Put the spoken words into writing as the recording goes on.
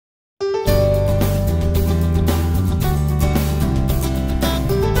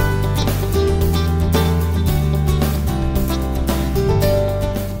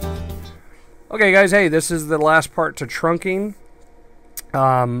Okay guys, hey, this is the last part to trunking.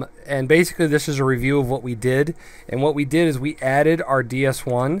 And basically this is a review of what we did. And what we did is we added our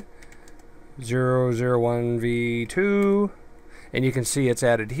DS1 001V2, and you can see it's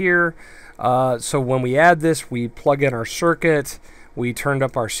added here. So when we add this, we plug in our circuit, we turned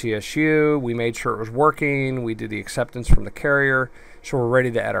up our CSU, we made sure it was working, we did the acceptance from the carrier, so we're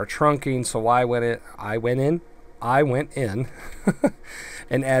ready to add our trunking. So I went in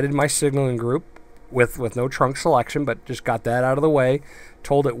and added my signaling group with no trunk selection, but just got that out of the way,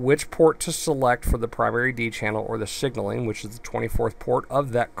 told it which port to select for the primary D channel or the signaling, which is the 24th port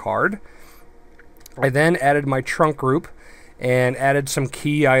of that card. I then added my trunk group and added some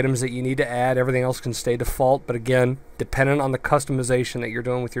key items that you need to add. Everything else can stay default, but again, dependent on the customization that you're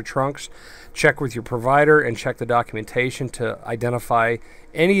doing with your trunks, check with your provider and check the documentation to identify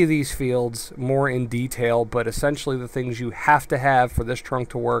any of these fields more in detail. But essentially the things you have to have for this trunk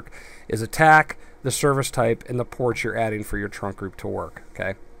to work is a TAC, the service type, and the ports you're adding for your trunk group to work,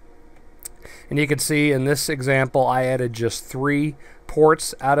 okay? And you can see in this example, I added just 3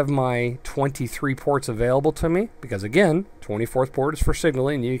 ports out of my 23 ports available to me, because again, 24th port is for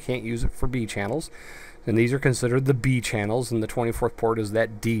signaling, you can't use it for B channels, and these are considered the B channels, and the 24th port is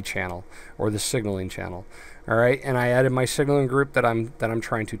that D channel or the signaling channel. All right, and I added my signaling group that I'm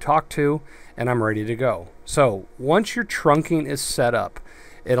trying to talk to, and I'm ready to go. So once your trunking is set up,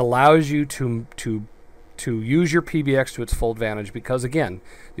 it allows you to use your PBX to its full advantage, because again,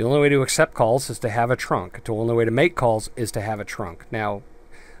 the only way to accept calls is to have a trunk. The only way to make calls is to have a trunk. Now,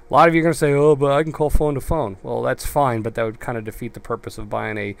 a lot of you are going to say, oh, but I can call phone to phone. Well, that's fine, but that would kind of defeat the purpose of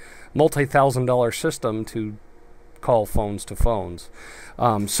buying a multi-thousand-dollar system to call phones to phones.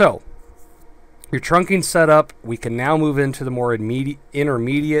 So, your trunking setup, we can now move into the more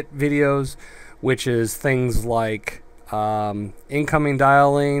intermediate videos, which is things like incoming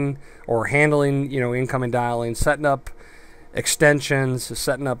dialing or handling, incoming dialing, setting up extensions,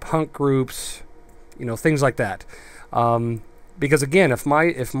 setting up hunt groups, things like that. Because again, if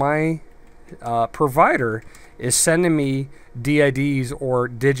my provider is sending me DIDs or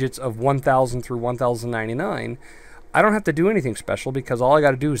digits of 1000 through 1099, I don't have to do anything special, because all I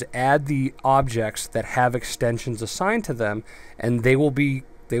got to do is add the objects that have extensions assigned to them, and they will ring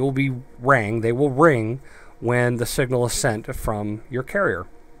when the signal is sent from your carrier.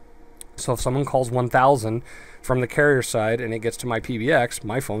 So if someone calls 1000 from the carrier side and it gets to my PBX,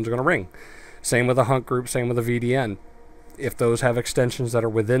 my phone's going to ring. Same with a hunt group, same with a VDN. If those have extensions that are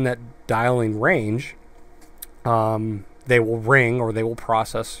within that dialing range, they will ring or they will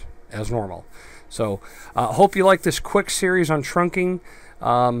process as normal. So hope you like this quick series on trunking.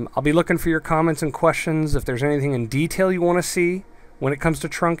 I'll be looking for your comments and questions. If there's anything in detail you want to see when it comes to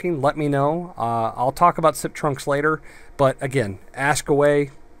trunking, let me know. I'll talk about SIP trunks later, but again, ask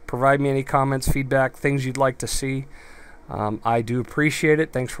away, provide me any comments, feedback, things you'd like to see. I do appreciate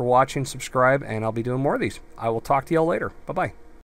it. Thanks for watching, subscribe, and I'll be doing more of these. I will talk to y'all later. Bye-bye.